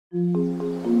Hello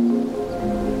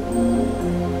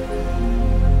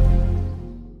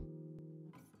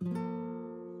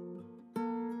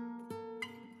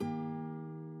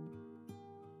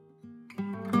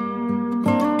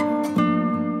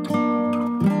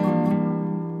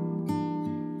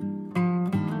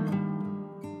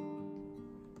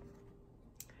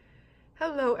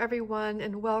everyone,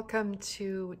 and welcome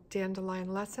to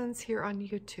Dandelion Lessons here on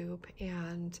YouTube.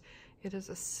 And it is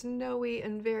a snowy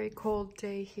and very cold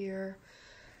day here.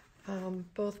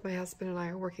 Both my husband and I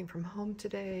are working from home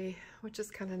today, which is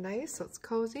kind of nice, so it's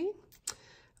cozy.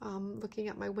 Looking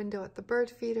at my window at the bird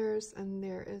feeders, and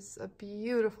there is a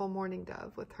beautiful mourning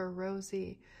dove with her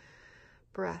rosy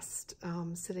breast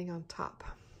sitting on top.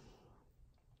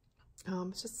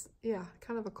 It's just, yeah,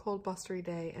 kind of a cold, blustery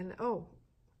day. And oh,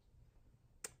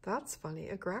 that's funny,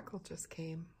 a grackle just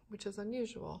came, which is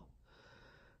unusual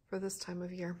for this time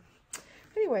of year.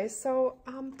 Anyway, so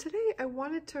today I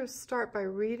wanted to start by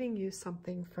reading you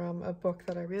something from a book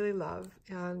that I really love.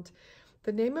 And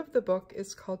the name of the book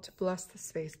is called To Bless the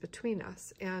Space Between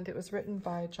Us. And it was written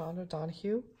by John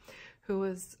O'Donohue, who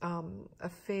is a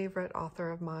favorite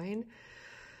author of mine.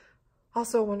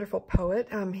 Also a wonderful poet.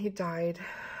 He died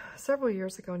several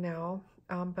years ago now.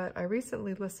 But I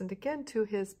recently listened again to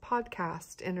his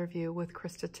podcast interview with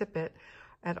Krista Tippett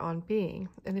at On Being.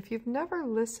 And if you've never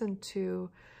listened to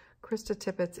Krista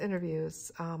Tippett's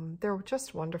interviews, they're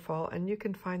just wonderful. And you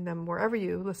can find them wherever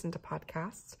you listen to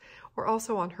podcasts, or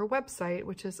also on her website,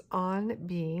 which is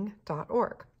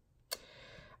onbeing.org.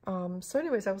 So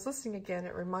anyways, I was listening again.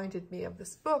 It reminded me of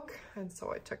this book. And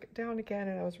so I took it down again,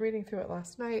 and I was reading through it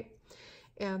last night.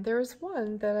 And there's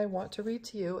one that I want to read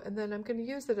to you, and then I'm going to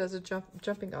use it as a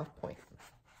jumping off point.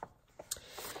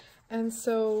 And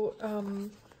so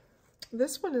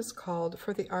this one is called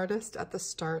For the Artist at the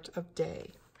Start of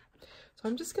Day. So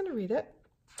I'm just going to read it,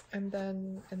 and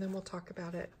then we'll talk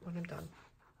about it when I'm done.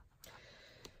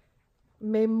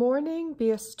 May morning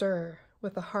be astir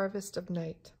with a harvest of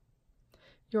night,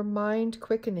 your mind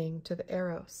quickening to the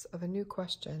eros of a new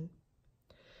question,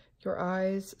 your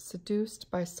eyes seduced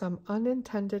by some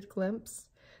unintended glimpse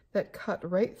that cut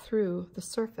right through the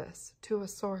surface to a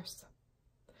source.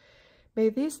 May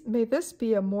this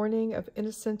be a morning of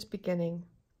innocent beginning,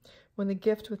 when the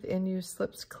gift within you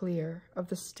slips clear of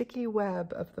the sticky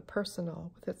web of the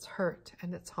personal with its hurt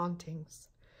and its hauntings,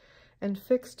 and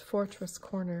fixed fortress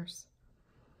corners.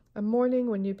 A morning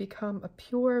when you become a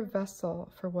pure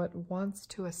vessel for what wants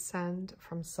to ascend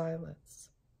from silence.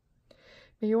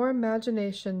 May your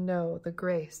imagination know the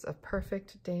grace of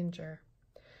perfect danger,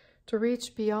 to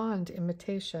reach beyond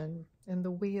imitation and the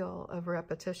wheel of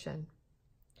repetition,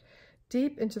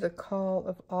 deep into the call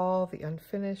of all the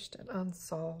unfinished and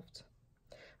unsolved,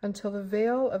 until the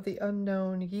veil of the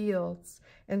unknown yields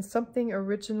and something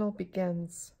original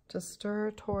begins to stir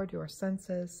toward your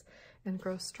senses and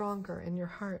grow stronger in your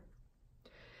heart,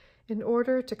 in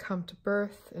order to come to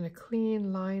birth in a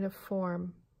clean line of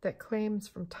form that claims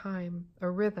from time a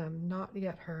rhythm not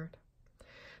yet heard,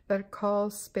 that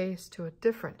calls space to a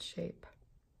different shape.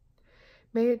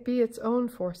 May it be its own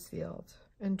force field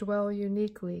and dwell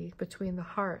uniquely between the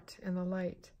heart and the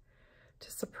light, to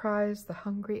surprise the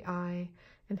hungry eye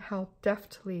in how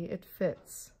deftly it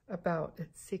fits about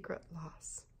its secret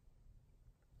loss.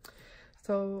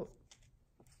 So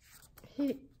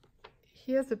he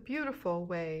has a beautiful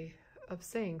way of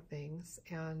saying things,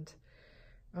 and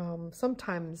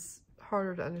sometimes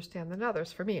harder to understand than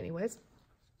others, for me anyways.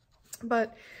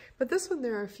 But this one,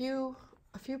 there are a few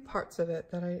parts of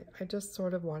it that I just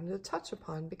sort of wanted to touch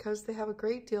upon, because they have a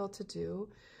great deal to do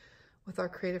with our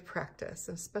creative practice,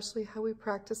 and especially how we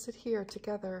practice it here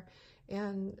together,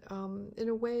 and in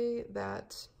a way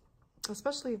that,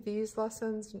 especially these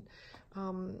lessons,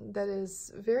 that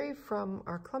is very from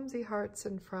our clumsy hearts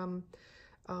and from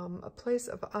a place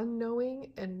of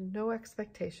unknowing and no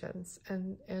expectations,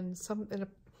 and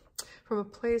from a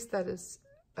place that is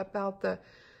about the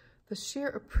sheer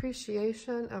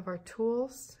appreciation of our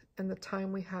tools and the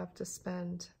time we have to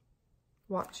spend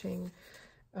watching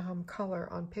color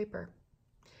on paper,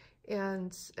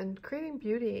 and creating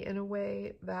beauty in a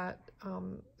way that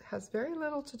has very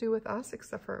little to do with us,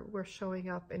 except for we're showing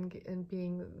up and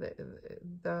being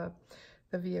the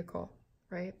vehicle,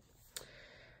 right?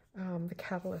 The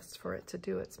catalyst for it to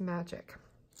do its magic.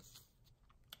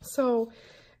 So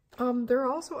there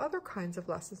are also other kinds of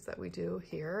lessons that we do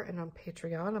here and on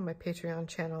Patreon. On my Patreon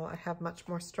channel, I have much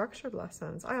more structured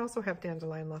lessons. I also have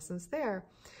Dandelion Lessons there,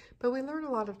 but we learn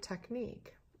a lot of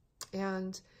technique.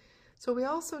 And so we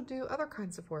also do other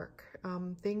kinds of work,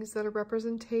 things that are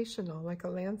representational, like a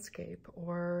landscape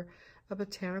or a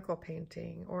botanical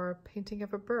painting or a painting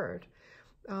of a bird.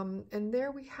 And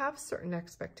there we have certain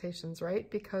expectations, right?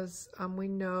 Because we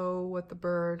know what the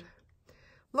bird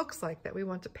looks like that we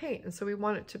want to paint, and so we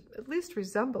want it to at least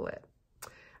resemble it.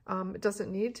 It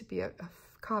doesn't need to be a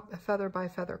feather by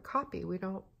feather copy. We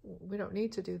don't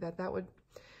need to do that. That would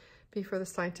be for the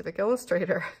scientific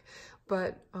illustrator.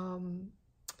 But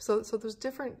so there's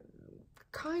different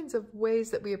kinds of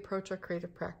ways that we approach our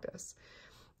creative practice.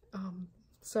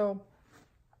 So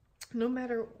no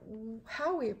matter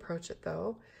how we approach it,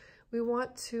 though, we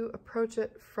want to approach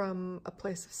it from a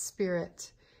place of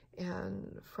spirit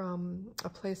and from a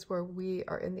place where we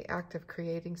are in the act of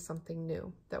creating something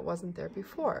new that wasn't there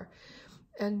before.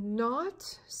 And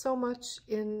not so much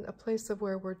in a place of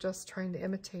where we're just trying to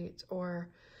imitate or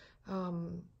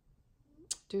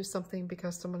do something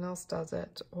because someone else does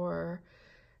it, or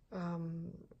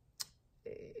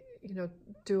you know,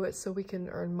 do it so we can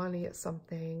earn money at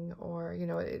something, or, you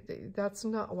know, that's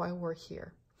not why we're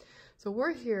here. So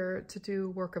we're here to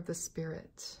do work of the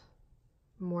spirit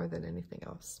more than anything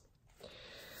else.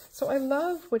 So I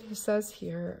love what he says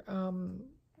here.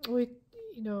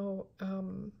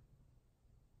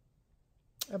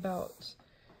 About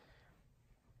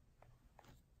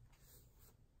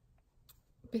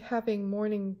having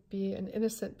morning be an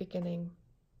innocent beginning,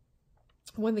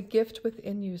 when the gift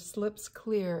within you slips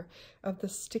clear of the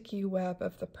sticky web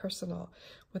of the personal,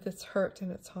 with its hurt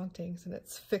and its hauntings and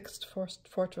its fixed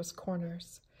fortress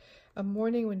corners. A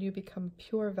morning when you become a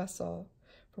pure vessel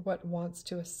for what wants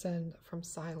to ascend from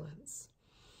silence.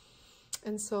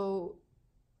 And so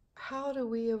how do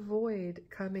we avoid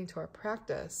coming to our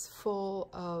practice full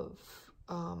of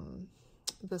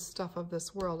the stuff of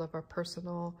this world, of our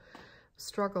personal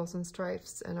struggles and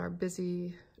strifes and our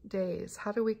busy days?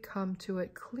 How do we come to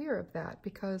it clear of that?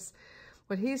 Because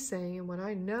what he's saying, and what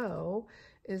I know,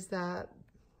 is that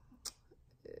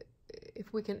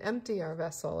if we can empty our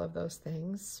vessel of those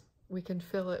things, we can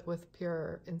fill it with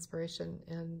pure inspiration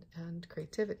and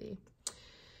creativity,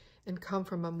 and come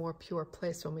from a more pure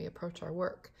place when we approach our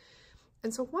work.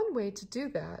 And so one way to do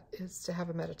that is to have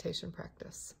a meditation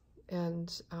practice.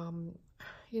 And,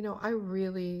 you know, I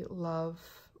really love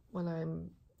when I'm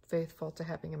faithful to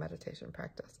having a meditation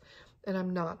practice. And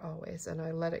I'm not always, and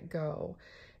I let it go.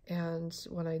 And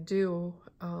when I do,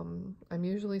 I'm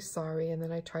usually sorry, and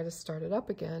then I try to start it up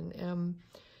again.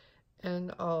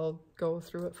 And I'll go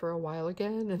through it for a while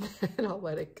again, and then I'll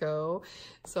let it go.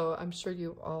 So I'm sure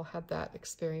you all had that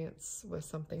experience with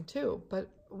something too. But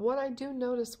what I do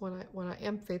notice when I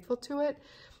am faithful to it,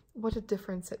 what a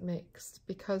difference it makes.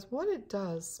 Because what it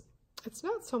does, it's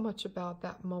not so much about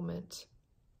that moment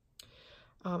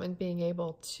and being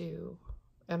able to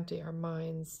empty our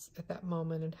minds at that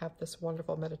moment and have this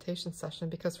wonderful meditation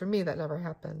session, because for me that never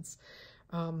happens.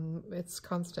 It's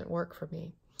constant work for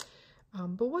me.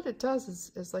 But what it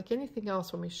does is like anything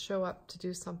else, when we show up to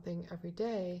do something every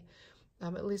day,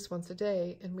 at least once a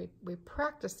day, and we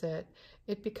practice it,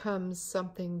 it becomes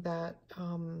something that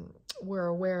we're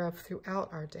aware of throughout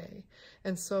our day.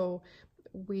 And so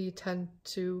we tend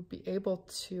to be able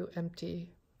to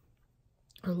empty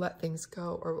or let things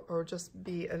go, or just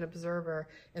be an observer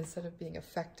instead of being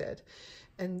affected.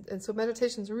 And so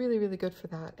meditation is really, really good for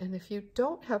that. And if you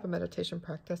don't have a meditation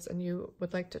practice and you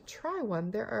would like to try one,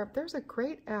 there's a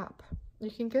great app. You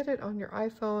can get it on your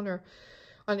iPhone or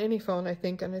on any phone, I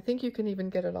think, and I think you can even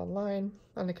get it online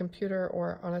on a computer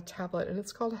or on a tablet, and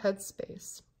it's called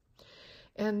Headspace.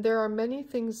 And there are many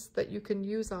things that you can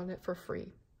use on it for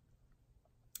free.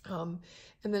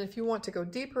 And then if you want to go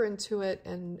deeper into it,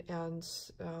 and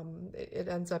it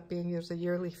ends up being, there's a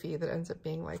yearly fee that ends up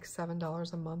being like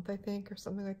 $7 a month, I think, or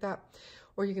something like that.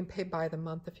 Or you can pay by the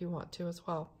month if you want to as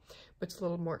well, which is a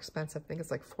little more expensive. I think it's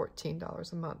like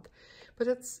 $14 a month. But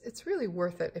it's really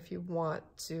worth it if you want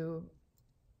to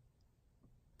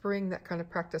bring that kind of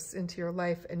practice into your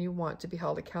life and you want to be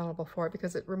held accountable for it,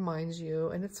 because it reminds you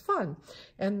and it's fun.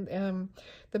 And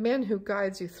the man who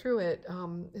guides you through it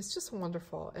is just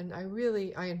wonderful. And I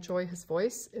enjoy his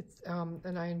voice.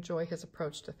 And I enjoy his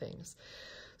approach to things.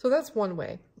 So that's one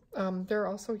way. There are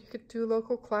also, you could do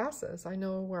local classes. I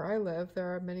know where I live,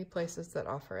 there are many places that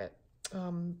offer it.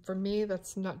 For me,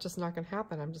 that's not going to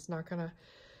happen. I'm just not going to,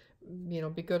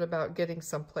 be good about getting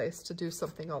someplace to do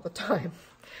something all the time.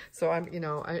 So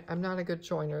I'm not a good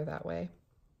joiner that way.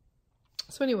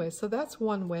 So anyway, so that's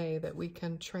one way that we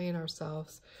can train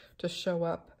ourselves to show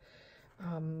up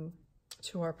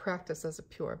to our practice as a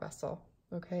pure vessel.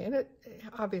 Okay, and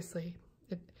obviously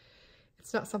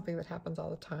it's not something that happens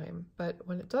all the time, but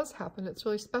when it does happen, it's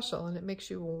really special, and it makes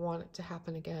you want it to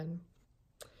happen again.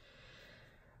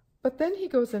 But then he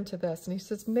goes into this, and he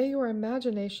says, may your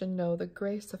imagination know the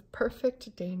grace of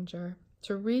perfect danger,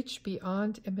 to reach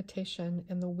beyond imitation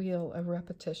in the wheel of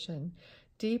repetition,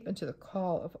 deep into the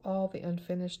call of all the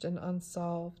unfinished and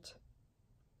unsolved.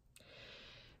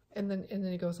 And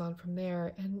then he goes on from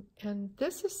there. And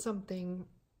this is something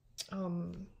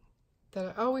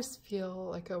that I always feel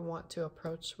like I want to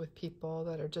approach with people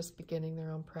that are just beginning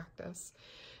their own practice,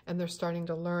 and they're starting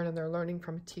to learn, and they're learning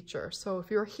from a teacher. So if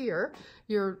you're here,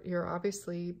 you're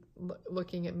obviously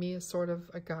looking at me as sort of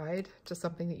a guide to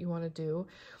something that you want to do.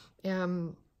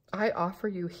 I offer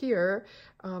you here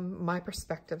my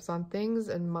perspectives on things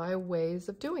and my ways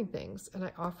of doing things, and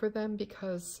I offer them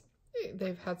because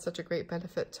they've had such a great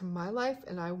benefit to my life,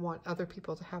 and I want other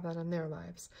people to have that in their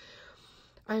lives.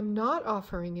 I'm not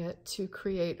offering it to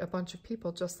create a bunch of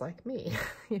people just like me.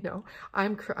 You know,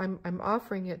 I'm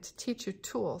offering it to teach you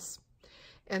tools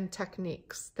and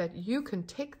techniques that you can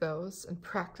take those and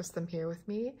practice them here with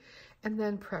me, and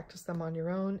then practice them on your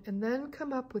own, and then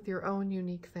come up with your own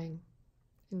unique thing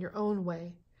in your own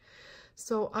way.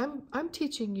 So I'm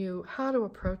teaching you how to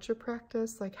approach your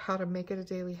practice, like how to make it a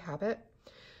daily habit,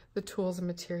 the tools and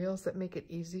materials that make it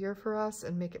easier for us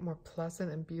and make it more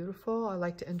pleasant and beautiful. I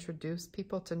like to introduce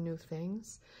people to new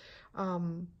things.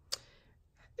 The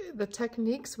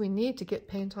techniques we need to get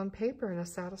paint on paper in a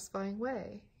satisfying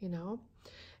way, you know.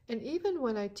 And even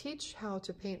when I teach how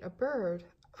to paint a bird,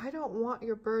 I don't want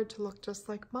your bird to look just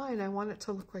like mine. I want it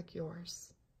to look like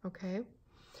yours, okay?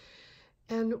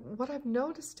 And what I've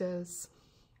noticed is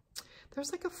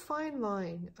there's like a fine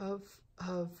line of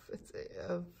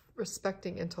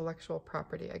respecting intellectual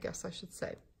property, I guess I should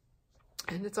say.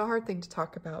 And it's a hard thing to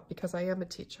talk about because I am a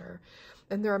teacher,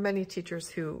 and there are many teachers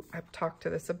who I've talked to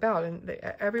this about, and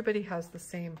everybody has the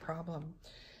same problem.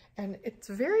 And it's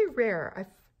very rare.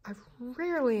 I've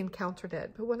rarely encountered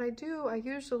it, but when I do, I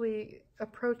usually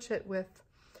approach it with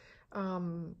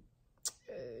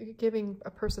giving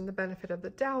a person the benefit of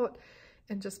the doubt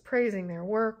and just praising their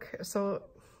work. So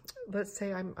let's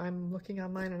say I'm looking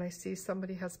online and I see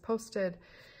somebody has posted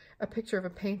a picture of a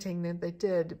painting that they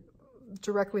did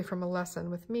directly from a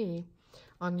lesson with me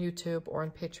on YouTube or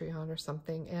on Patreon or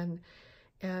something, and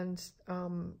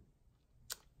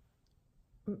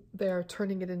they're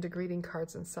turning it into greeting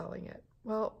cards and selling it.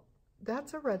 Well,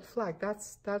 that's a red flag.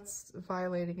 That's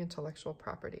violating intellectual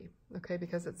property, okay?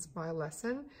 Because it's my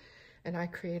lesson and I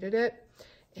created it,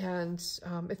 and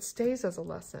it stays as a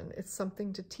lesson. It's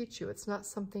something to teach you. It's not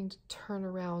something to turn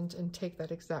around and take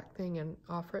that exact thing and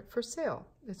offer it for sale.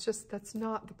 It's just, that's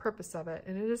not the purpose of it,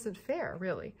 and it isn't fair,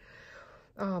 really.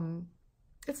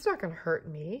 It's not going to hurt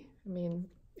me. I mean,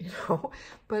 you know,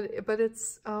 but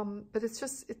it's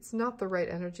just, it's not the right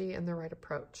energy and the right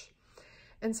approach.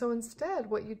 And so instead,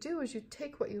 what you do is you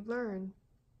take what you learn,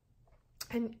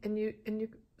 and you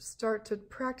start to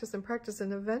practice and practice,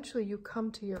 and eventually you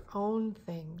come to your own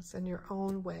things and your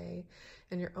own way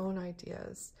and your own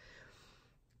ideas.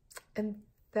 And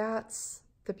that's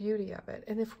the beauty of it.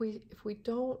 And if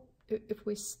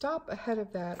we stop ahead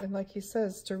of that, and like he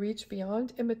says, to reach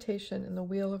beyond imitation in the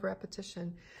wheel of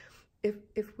repetition,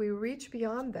 if we reach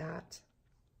beyond that,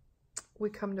 we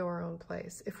come to our own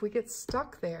place. If we get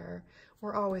stuck there,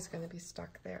 we're always going to be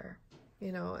stuck there,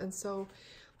 you know. And so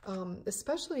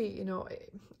especially, you know,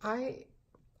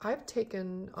 I've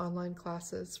taken online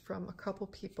classes from a couple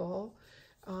people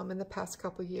in the past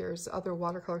couple years, other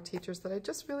watercolor teachers that I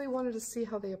just really wanted to see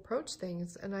how they approach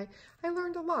things, and I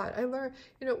learned a lot. I learned,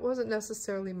 you know, it wasn't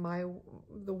necessarily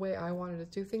the way I wanted to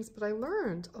do things, but I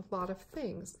learned a lot of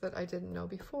things that I didn't know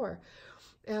before.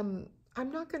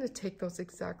 I'm not going to take those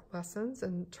exact lessons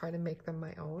and try to make them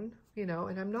my own, you know,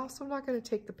 and I'm also not going to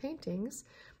take the paintings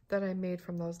that I made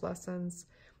from those lessons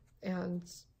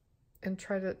and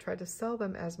try to sell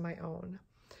them as my own.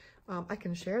 I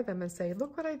can share them and say,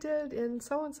 look what I did in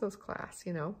so-and-so's class,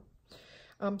 you know.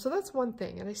 So that's one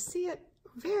thing, and I see it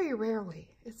very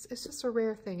rarely. It's just a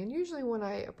rare thing, and usually when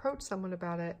I approach someone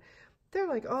about it, they're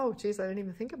like, oh, geez, I didn't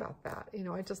even think about that. You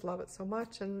know, I just love it so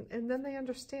much, and then they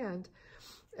understand.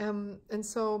 And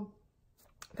so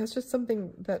that's just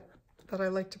something that I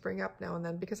like to bring up now and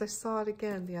then, because I saw it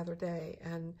again the other day,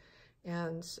 and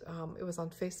it was on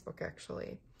Facebook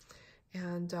actually,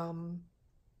 and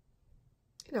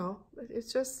you know,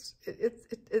 it's just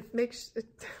it makes it.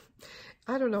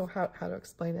 I don't know how to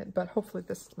explain it, but hopefully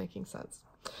this is making sense.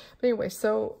 But anyway,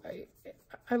 so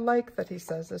I like that he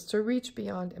says this, to reach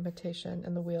beyond imitation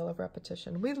and the wheel of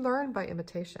repetition. We learn by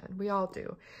imitation, we all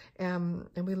do, and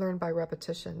we learn by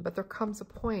repetition, but there comes a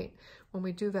point when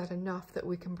we do that enough that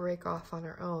we can break off on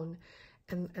our own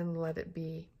and let it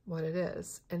be what it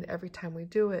is. And every time we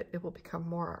do it, it will become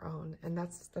more our own, and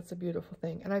that's a beautiful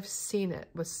thing. And I've seen it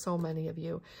with so many of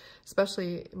you,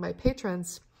 especially my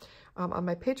patrons. on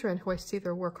my Patreon who I see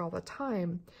their work all the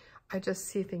time, I just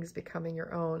see things becoming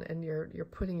your own, and you're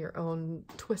putting your own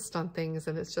twist on things,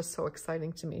 and it's just so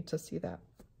exciting to me to see that.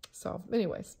 So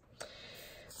anyways,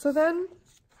 so then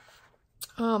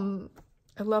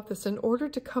I love this. In order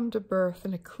to come to birth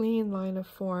in a clean line of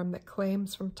form that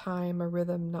claims from time a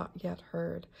rhythm not yet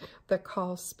heard, that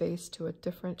calls space to a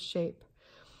different shape,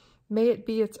 may it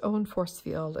be its own force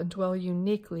field and dwell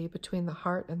uniquely between the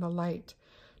heart and the light,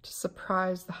 to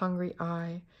surprise the hungry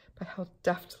eye by how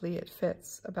deftly it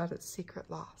fits about its secret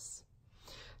loss.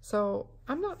 So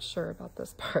I'm not sure about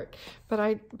this part, but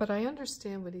I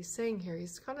understand what he's saying here.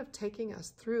 He's kind of taking us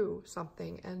through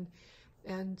something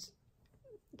and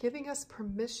giving us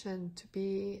permission to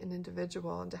be an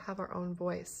individual and to have our own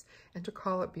voice and to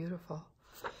call it beautiful.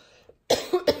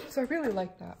 So I really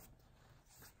like that.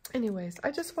 Anyways,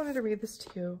 I just wanted to read this to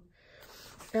you.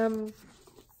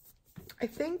 I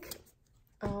think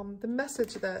the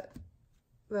message that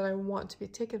I want to be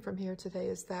taken from here today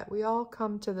is that we all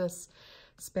come to this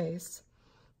space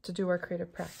to do our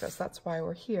creative practice. That's why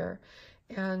we're here.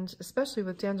 And especially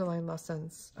with Dandelion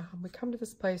Lessons, we come to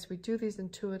this place, we do these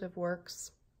intuitive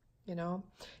works, you know,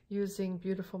 using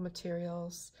beautiful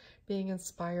materials, being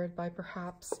inspired by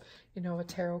perhaps, you know, a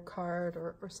tarot card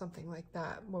or something like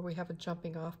that, where we have a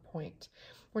jumping off point.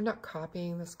 We're not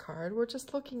copying this card, we're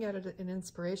just looking at it in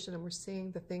inspiration, and we're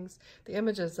seeing the things, the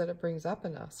images that it brings up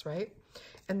in us, right?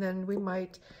 And then we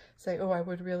might say, oh, I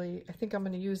think I'm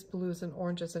going to use blues and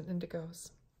oranges and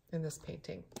indigos in this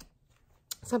painting.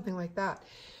 Something like that.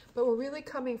 But we're really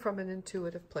coming from an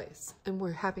intuitive place, and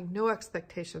we're having no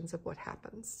expectations of what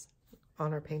happens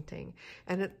on our painting.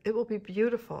 And it will be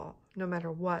beautiful no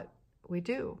matter what we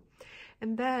do.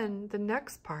 And then the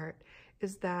next part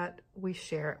is that we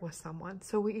share it with someone.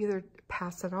 So we either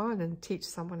pass it on and teach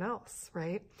someone else,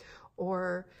 right?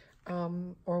 Or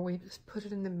we just put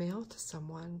it in the mail to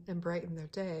someone and brighten their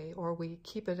day, or we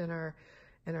keep it in our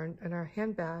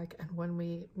handbag, and when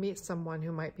we meet someone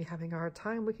who might be having a hard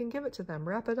time, we can give it to them,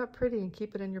 wrap it up pretty and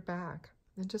keep it in your bag,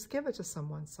 and just give it to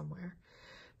someone somewhere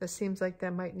that seems like they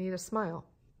might need a smile,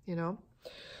 you know?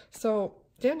 So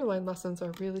Dandelion Lessons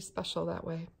are really special that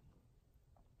way.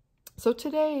 So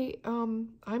today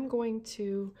I'm going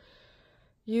to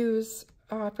use,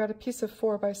 I've got a piece of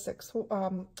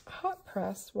 4x6 hot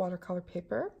press watercolor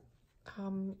paper.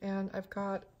 And I've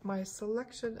got my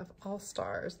selection of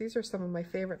All-Stars. These are some of my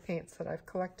favorite paints that I've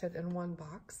collected in one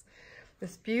box.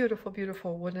 This beautiful,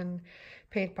 beautiful wooden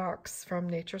paint box from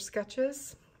Nature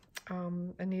Sketches.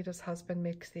 Anita's husband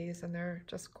makes these, and they're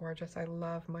just gorgeous. I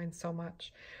love mine so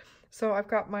much. So I've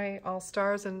got my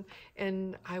All-Stars,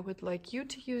 and I would like you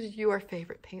to use your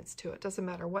favorite paints too. It doesn't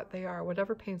matter what they are.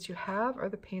 Whatever paints you have are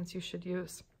the paints you should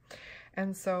use.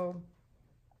 And so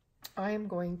I am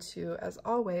going to, as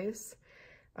always,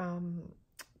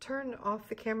 turn off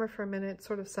the camera for a minute,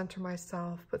 sort of center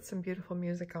myself, put some beautiful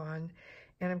music on,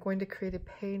 and I'm going to create a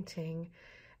painting.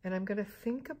 And I'm going to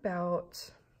think about,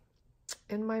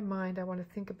 in my mind, I want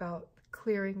to think about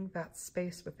clearing that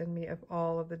space within me of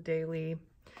all of the daily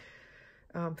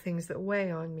things that weigh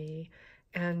on me,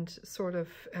 and sort of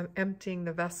emptying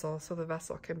the vessel so the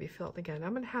vessel can be filled again.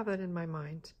 I'm going to have that in my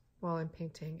mind while I'm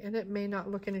painting, and it may not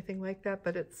look anything like that,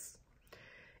 but it's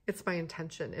my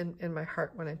intention in my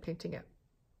heart when I'm painting it.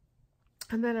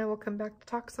 And then I will come back to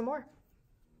talk some more.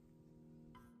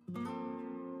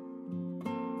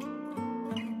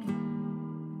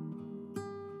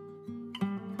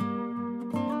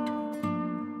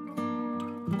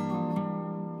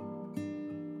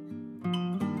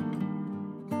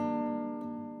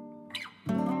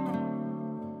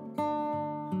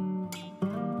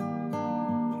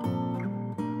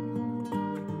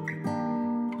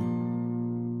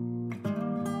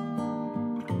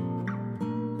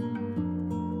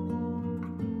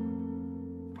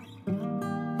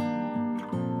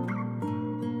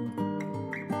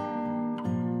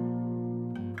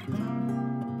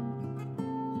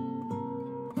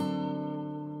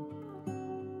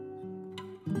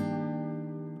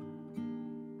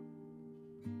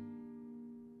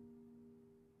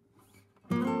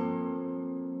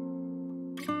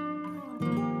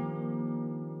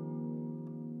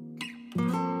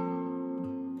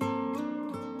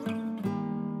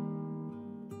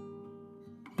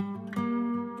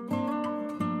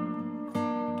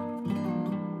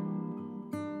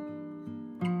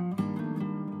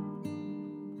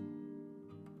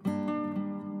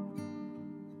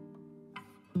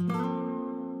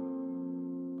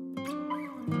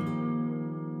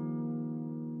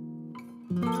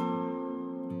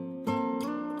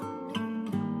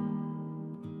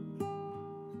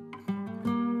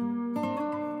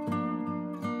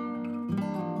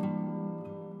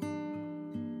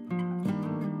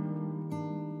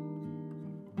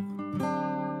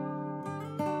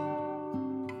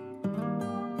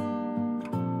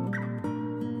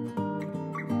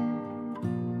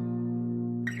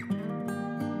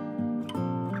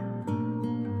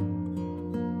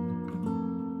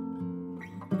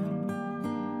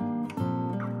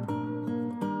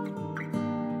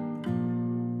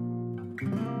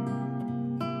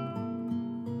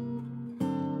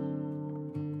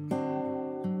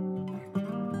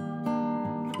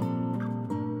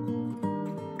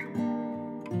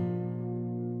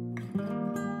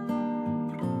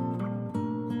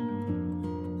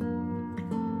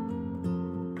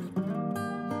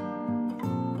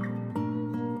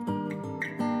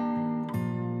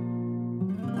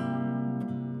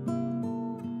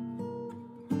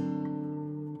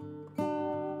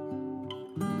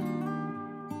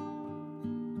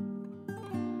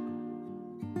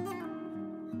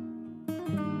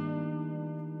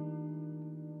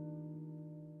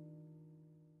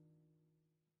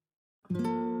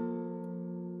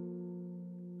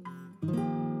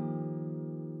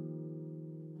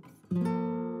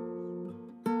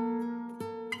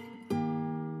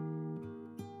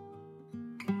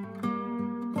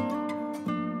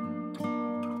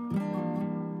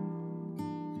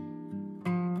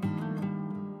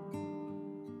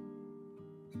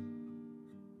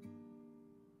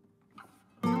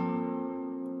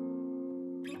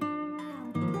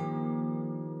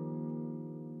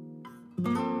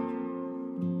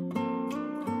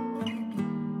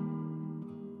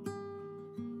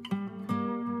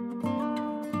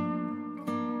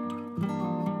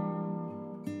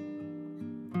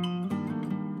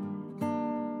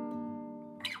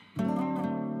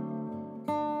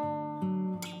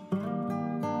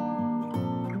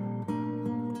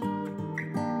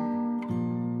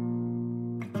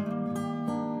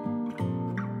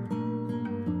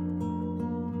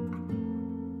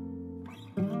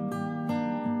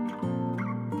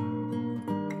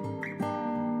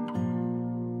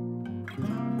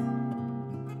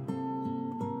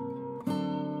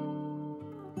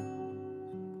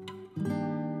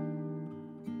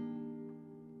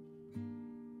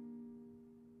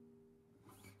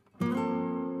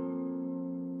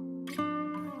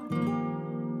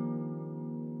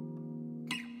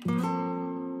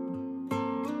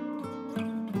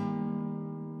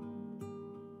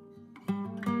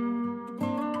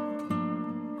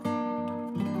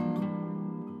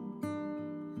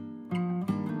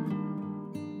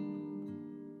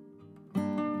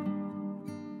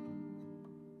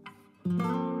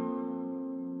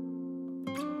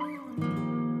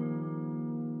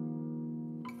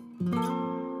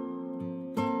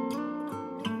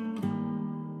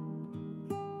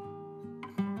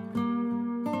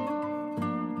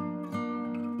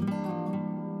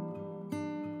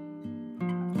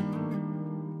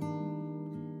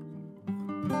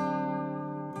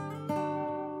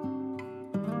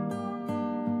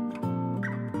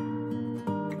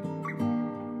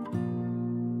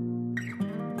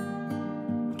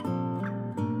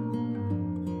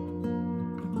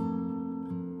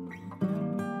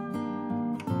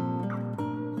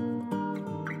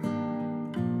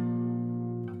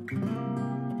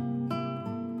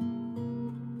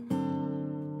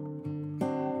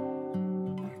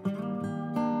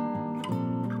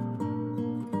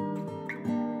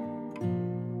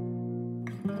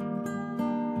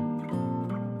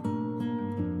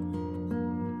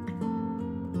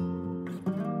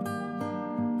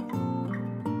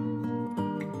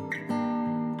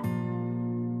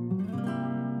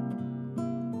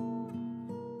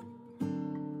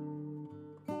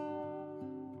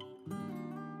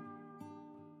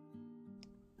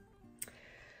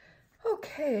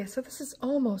 Okay, so this is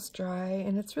almost dry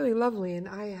and it's really lovely, and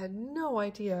I had no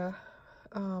idea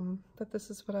that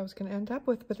this is what I was going to end up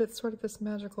with, but it's sort of this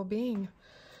magical being,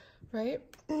 right?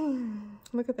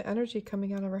 Look at the energy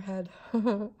coming out of her head.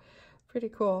 Pretty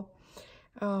cool.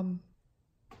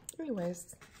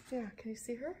 Anyways, yeah, can you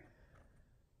see her?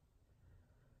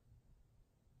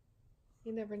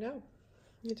 You never know.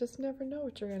 You just never know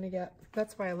what you're going to get.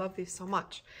 That's why I love these so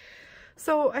much.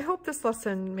 So I hope this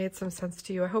lesson made some sense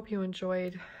to you. I hope you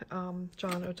enjoyed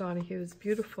John O'Donoghue's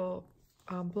beautiful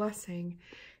blessing,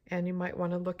 and you might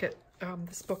want to look at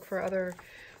this book for other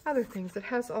things. It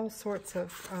has all sorts of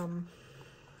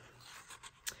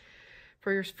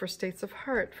for states of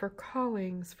heart, for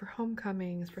callings, for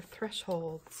homecomings, for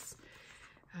thresholds,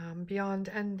 beyond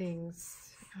endings.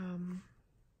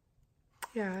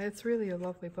 Yeah, it's really a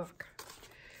lovely book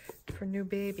for new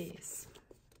babies.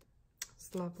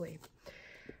 It's lovely.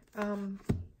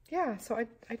 Yeah, so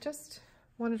I just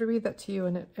wanted to read that to you,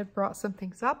 and it brought some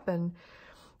things up, and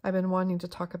I've been wanting to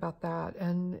talk about that.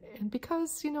 And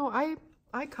because, you know, I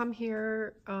come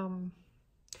here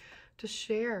to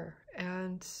share,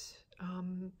 and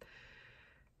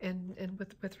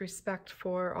with respect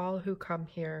for all who come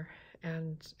here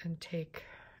and take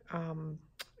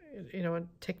you know, and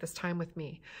take this time with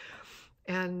me.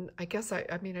 And I guess I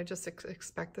mean, I just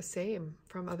expect the same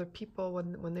from other people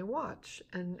when they watch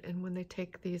and when they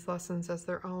take these lessons as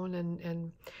their own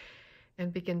and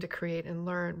begin to create and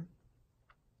learn.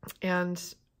 And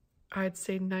I'd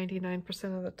say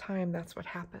 99% of the time that's what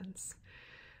happens.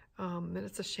 And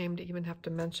it's a shame to even have to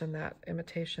mention that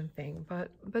imitation thing, but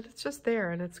it's just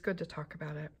there, and it's good to talk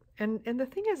about it. And the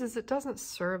thing is it doesn't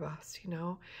serve us, you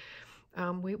know.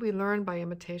 We learn by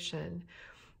imitation,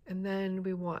 and then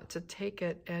we want to take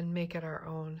it and make it our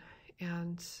own.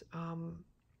 And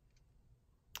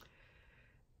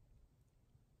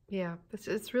yeah,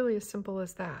 it's really as simple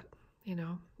as that, you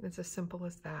know. It's as simple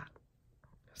as that.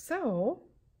 So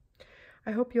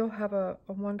I hope you'll have a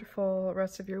wonderful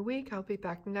rest of your week. I'll be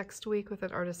back next week with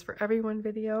an Artist for Everyone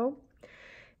video.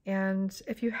 And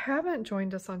if you haven't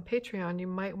joined us on Patreon, you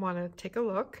might want to take a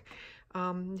look.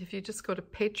 If you just go to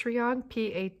Patreon,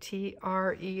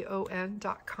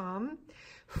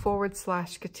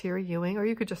 patreon.com/Kateri Ewing, or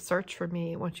you could just search for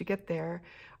me once you get there.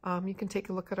 You can take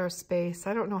a look at our space.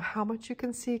 I don't know how much you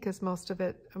can see because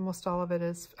almost all of it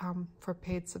is for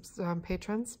paid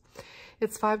patrons.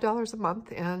 It's $5 a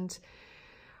month, and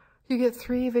you get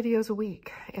 3 videos a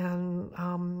week, and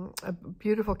a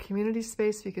beautiful community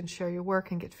space. You can share your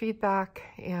work and get feedback.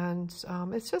 And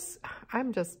I'm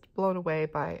just blown away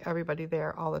by everybody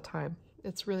there all the time.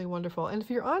 It's really wonderful. And if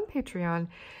you're on Patreon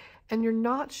and you're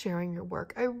not sharing your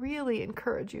work, I really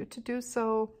encourage you to do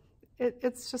so.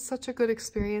 It's just such a good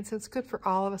experience. It's good for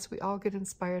all of us. We all get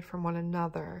inspired from one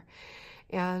another.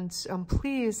 And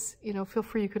please, you know, feel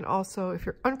free. You can also, if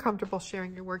you're uncomfortable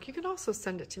sharing your work, you can also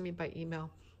send it to me by email.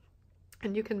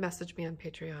 And you can message me on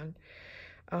Patreon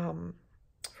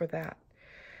for that.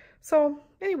 So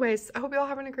anyways, I hope you're all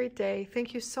having a great day.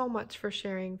 Thank you so much for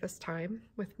sharing this time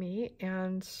with me.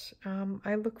 And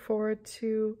I look forward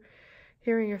to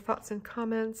hearing your thoughts and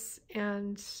comments,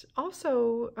 and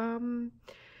also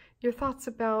your thoughts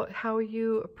about how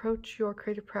you approach your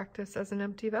creative practice as an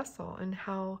empty vessel, and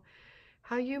how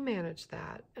you manage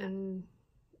that. And,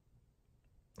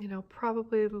 you know,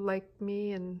 probably like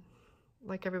me and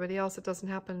like everybody else, it doesn't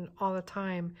happen all the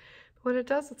time. But when it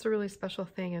does, it's a really special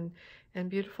thing, and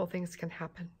beautiful things can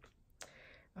happen.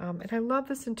 And I love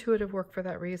this intuitive work for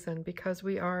that reason, because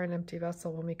we are an empty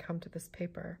vessel when we come to this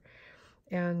paper.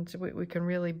 And we can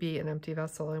really be an empty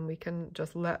vessel, and we can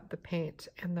just let the paint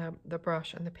and the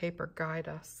brush and the paper guide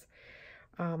us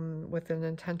with an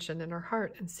intention in our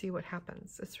heart, and see what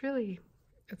happens. It's really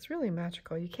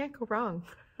magical. You can't go wrong.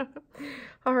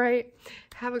 All right.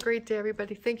 Have a great day,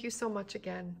 everybody. Thank you so much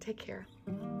again. Take care.